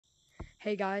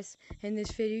Hey guys, in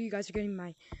this video you guys are getting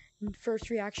my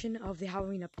first reaction of the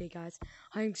Halloween update, guys.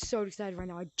 I am so excited right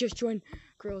now. I just joined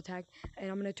Gorilla Tag and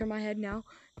I'm gonna turn my head now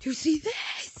to see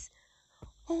this.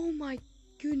 Oh my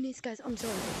goodness, guys, I'm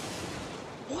sorry.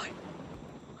 What?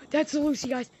 That's Lucy,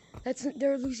 guys.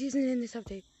 Lucy isn't in this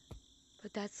update.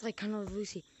 But that's like kind of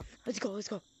Lucy. Let's go.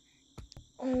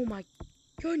 Oh my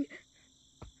goodness.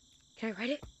 Can I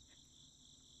write it?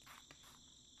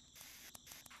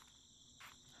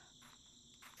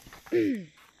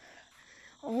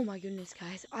 Oh my goodness,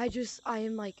 guys. I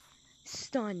am like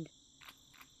stunned.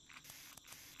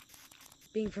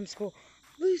 Being from school.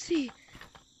 Lucy!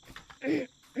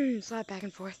 Slap back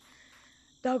and forth.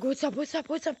 Doug, what's up,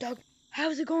 Doug?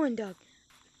 How's it going, Doug?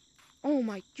 Oh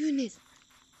my goodness.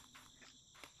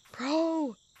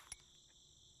 Bro!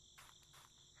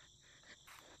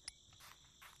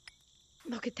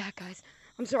 Look at that, guys.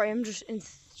 I'm sorry, I'm just in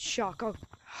shock. Oh,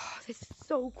 this is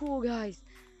so cool, guys.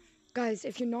 Guys,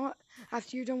 if you're not,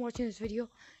 after you're done watching this video,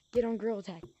 get on Gorilla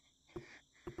Tag.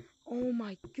 Oh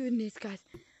my goodness, guys.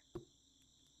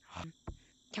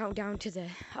 Countdown to the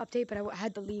update, but I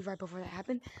had to leave right before that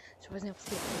happened, so I wasn't able to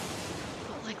see it.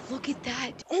 But like, look at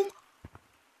that.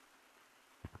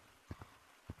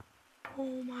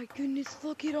 Oh my goodness,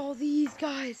 look at all these,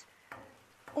 guys.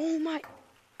 Oh my,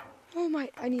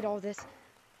 I need all this.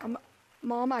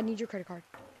 Mom, I need your credit card.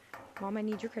 Mom, I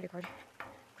need your credit card.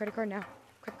 Credit card now.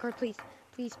 Credit card, please.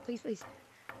 Please.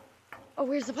 Oh,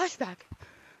 where's the flashback?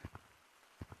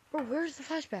 Bro, where's the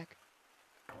flashback?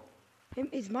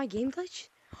 Is my game glitch?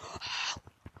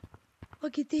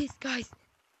 Look at this, guys.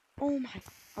 Oh my.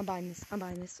 I'm buying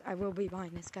this. I will be buying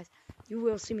this, guys. You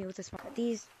will see me with this one.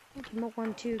 These. Give more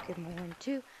 1, 2. Give more 1,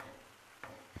 2.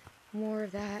 More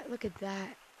of that. Look at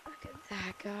that. Look at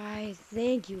that, guys.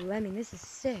 Thank you, Lemming. This is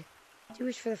sick. Too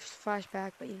wish for the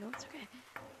flashback, but you know, it's okay.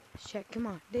 Let's check. Come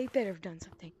on. They better have done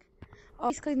something. Oh,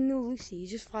 basically the new Lucy. He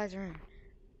just flies around.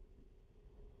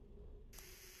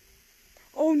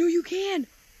 Oh, no, you can.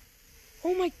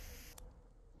 Oh, my.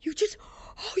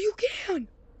 Oh, you can.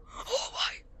 Oh,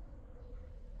 my.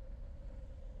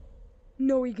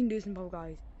 No, you can do some bubble,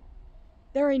 guys.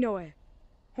 There ain't no way.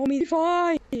 Homie,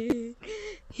 fine.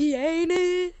 He ain't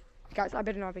it. Guys, I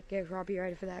better not get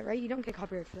copyrighted for that, right? You don't get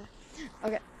copyrighted for that.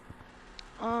 Okay.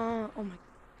 Oh my.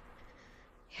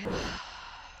 Yeah.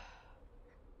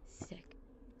 Sick.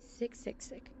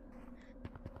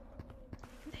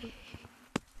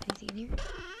 Anything in here?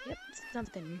 Yep,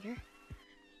 something in here.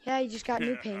 Yeah, you just got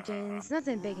new paintings.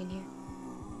 Nothing big in here.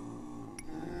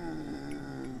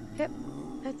 Yep,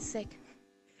 that's sick.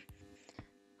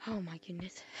 Oh my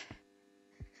goodness.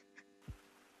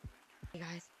 Hey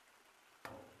guys.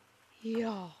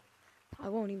 Yo,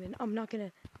 I'm not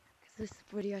gonna, because this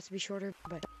video has to be shorter,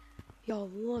 but yo,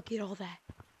 look at all that.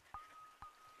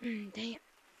 Damn.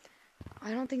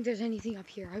 I don't think there's anything up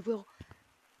here. I will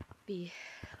be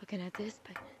looking at this,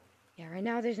 but yeah, right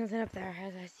now there's nothing up there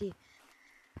as I see.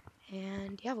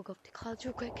 And yeah, we'll go up to clouds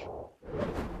real quick.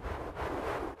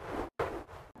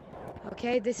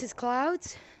 Okay, this is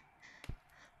clouds.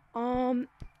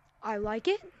 I like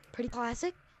it. Pretty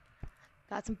classic.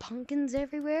 Got some pumpkins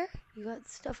everywhere. You got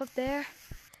stuff up there.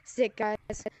 Sick, guys.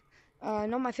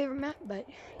 Not my favorite map, but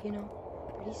you know,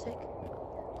 pretty sick.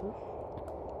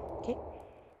 Okay.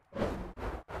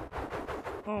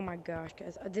 Oh my gosh,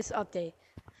 guys, this update.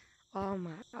 Oh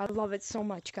my, I love it so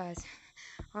much, guys.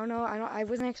 I don't know. I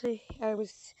was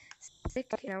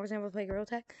sick and I wasn't able to play Gorilla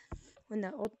Tag when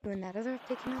that other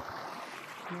update came out.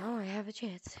 Now I have a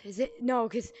chance. Is it? No,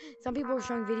 because some people were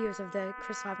showing videos of the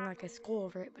crystal having like a skull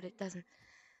over it, but it doesn't.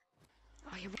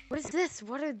 Oh yeah, what is this?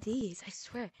 What are these? I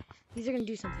swear, these are gonna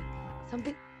do something.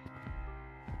 Something.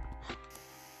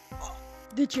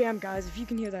 The jam, guys. If you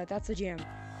can hear that, that's the jam.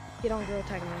 Get on Gorilla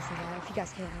Tag and listen to that. If you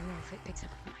guys can, I don't know if it picks up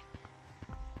on mine.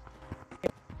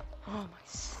 Oh my,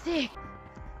 sick.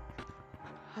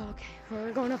 Okay,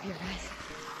 we're going up here, guys.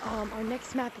 Our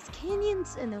next map is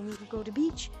canyons, and then we will go to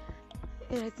beach.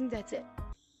 And I think that's it.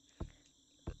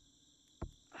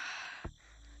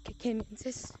 Okay,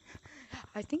 canyons.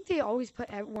 I think they always put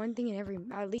one thing in every,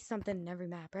 at least something in every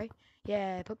map, right?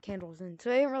 Yeah, put candles in. So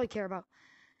they don't really care about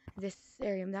this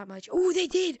area that much. Oh, they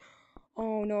did.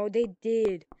 Oh no, they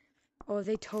did. Oh,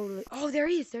 they totally. Oh, there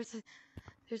he is. There's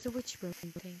a witch room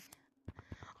thing.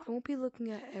 I won't be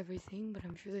looking at everything, but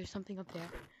I'm sure there's something up there.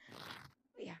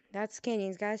 But yeah, that's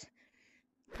canyons, guys.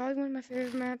 Probably one of my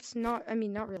favorite maps. Not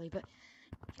really, but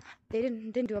they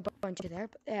didn't do a bunch of there,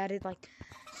 but they added like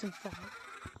some fun.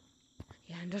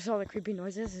 Yeah, and just all the creepy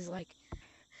noises is like,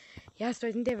 yeah. So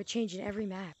I think they have a change in every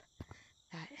map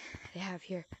that they have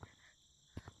here.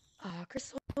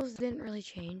 Crystals didn't really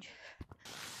change.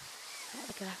 Oh,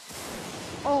 look at that.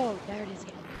 Oh, there it is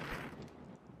again.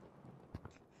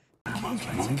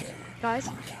 Guys,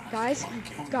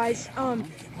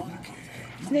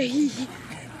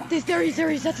 there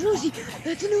he is, that's Lucy,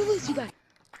 that's a new Lucy, guy.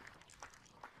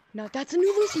 No, that's a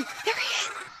new Lucy, there he is.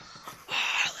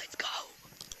 Oh, let's go.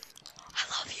 I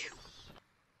love you.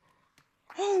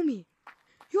 Homie,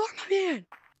 you are my man.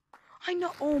 I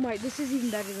know, oh my, this is even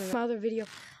better than my other video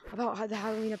about how the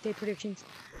Halloween update predictions.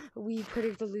 We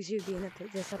predicted Lucy would be in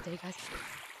this update, guys.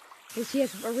 Lucy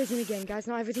has arisen again, guys.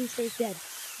 Now everything stays dead.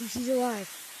 Lucy's alive.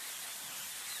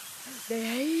 They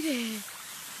hate it.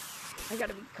 I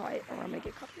gotta be quiet or I'm gonna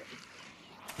get copyrighted.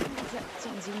 That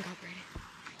sounds even copyrighted.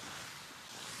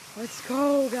 Let's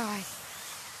go, guys.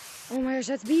 Oh my gosh,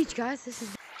 that's beach, guys. This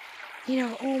is, you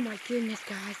know, oh my goodness,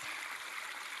 guys.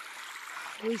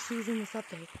 Lucy's in this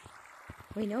update.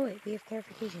 We know it. We have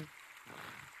clarification.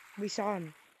 We saw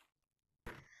him.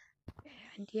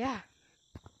 And yeah.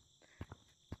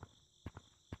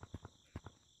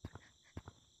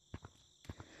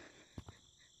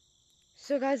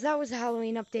 So guys, that was the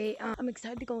Halloween update. I'm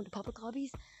excited to go into public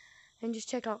lobbies and just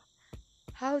check out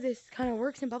how this kind of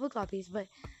works in public lobbies. But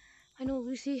I know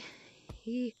Lucy,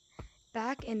 he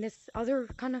back, and this other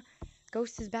kind of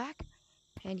ghost is back.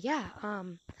 And yeah,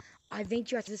 I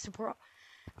thank you guys for the support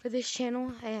for this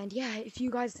channel. And yeah, if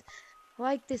you guys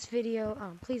like this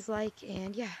video, please like.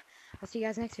 And yeah, I'll see you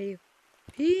guys next video.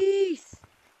 Peace!